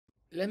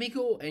Let me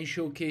go and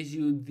showcase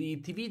you the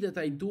TV that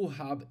I do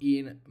have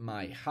in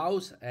my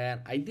house, and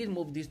I did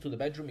move this to the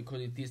bedroom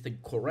because it is the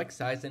correct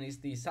size, and it's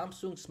the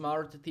Samsung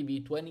Smart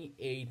TV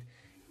 28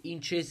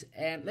 inches.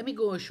 And let me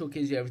go and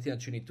showcase you everything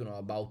that you need to know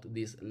about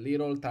this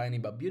little tiny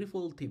but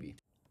beautiful TV.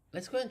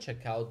 Let's go and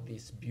check out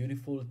this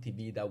beautiful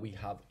TV that we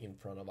have in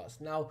front of us.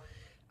 Now,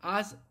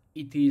 as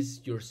it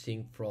is you're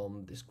seeing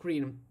from the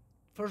screen,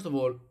 first of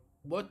all,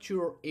 what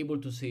you're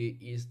able to see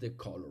is the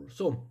color.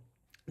 So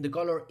the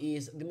color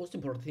is the most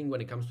important thing when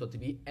it comes to a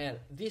TV, and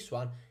this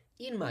one,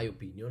 in my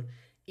opinion,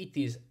 it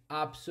is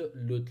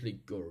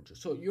absolutely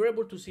gorgeous. So you're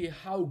able to see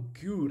how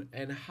good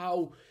and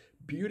how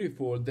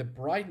beautiful the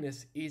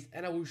brightness is,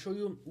 and I will show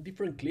you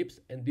different clips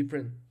and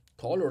different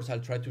colors. I'll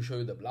try to show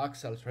you the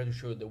blacks, I'll try to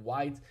show you the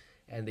whites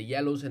and the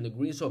yellows and the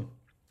greens, so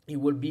it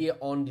will be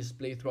on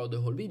display throughout the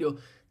whole video.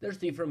 There's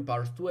different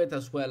parts to it,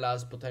 as well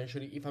as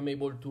potentially if I'm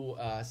able to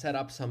set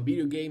up some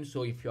video games,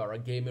 so if you are a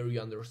gamer you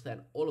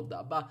understand all of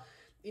that. But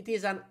it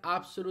is an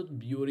absolute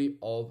beauty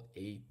of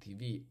a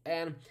TV,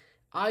 and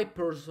I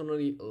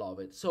personally love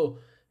it. So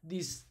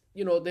this,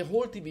 the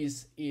whole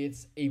TV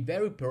it's a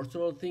very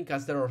personal thing,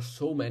 as there are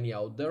so many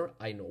out there,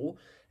 I know,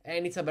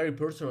 and it's a very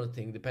personal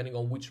thing depending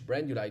on which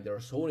brand you like.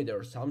 There's Sony,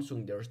 there's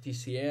Samsung, there's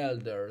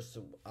TCL, there's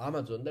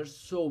Amazon, there's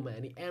so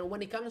many. And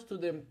when it comes to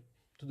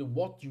the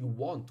what you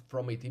want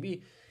from a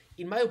TV,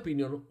 in my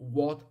opinion,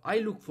 what I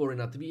look for in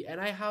a TV, and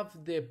I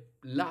have the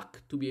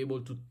luck to be able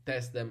to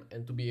test them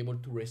and to be able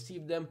to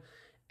receive them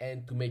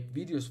and to make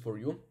videos for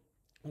you,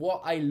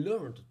 what I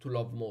learned to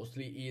love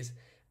mostly is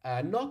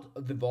not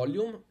the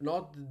volume,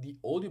 not the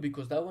audio,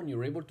 because that one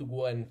you're able to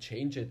go and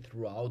change it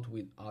throughout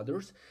with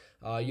others.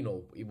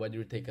 Whether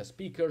you take a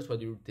speakers,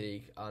 whether you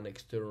take an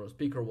external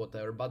speaker,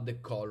 whatever, but the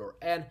color.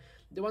 And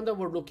the one that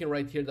we're looking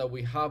right here that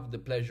we have the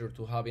pleasure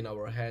to have in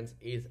our hands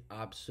is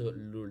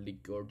absolutely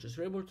gorgeous.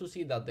 You're able to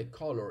see that the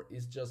color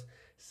is just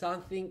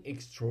something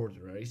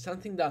extraordinary,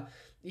 something that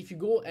if you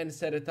go and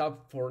set it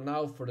up for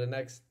now for the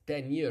next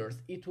 10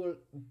 years, it will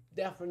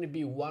definitely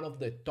be one of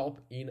the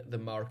top in the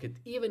market,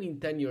 even in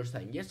 10 years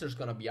time. Yes, there's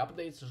gonna be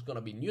updates, there's gonna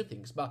be new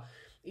things, but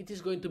it is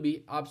going to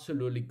be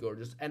absolutely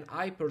gorgeous, and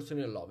I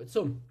personally love it.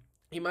 So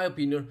in my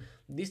opinion,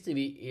 this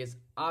TV is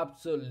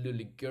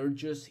absolutely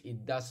gorgeous.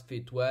 It does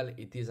fit well.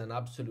 It is an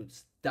absolute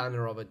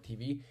stunner of a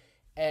TV.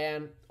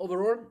 And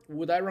overall,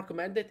 would I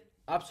recommend it?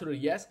 Absolutely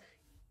yes.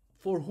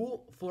 For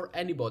who? For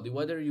anybody.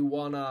 Whether you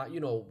wanna,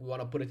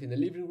 put it in the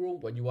living room,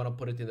 whether you wanna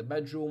put it in the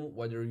bedroom,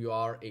 whether you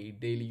are a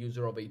daily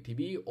user of a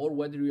TV, or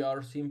whether you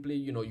are simply,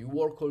 you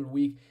work all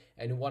week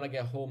and you wanna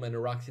get home and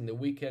relax in the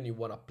weekend, you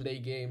wanna play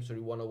games or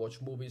you wanna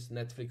watch movies,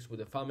 Netflix with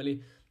the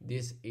family,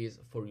 this is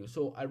for you.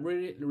 So I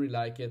really, really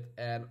like it,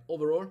 and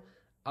overall,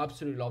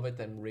 absolutely love it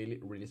and really,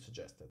 really suggest it.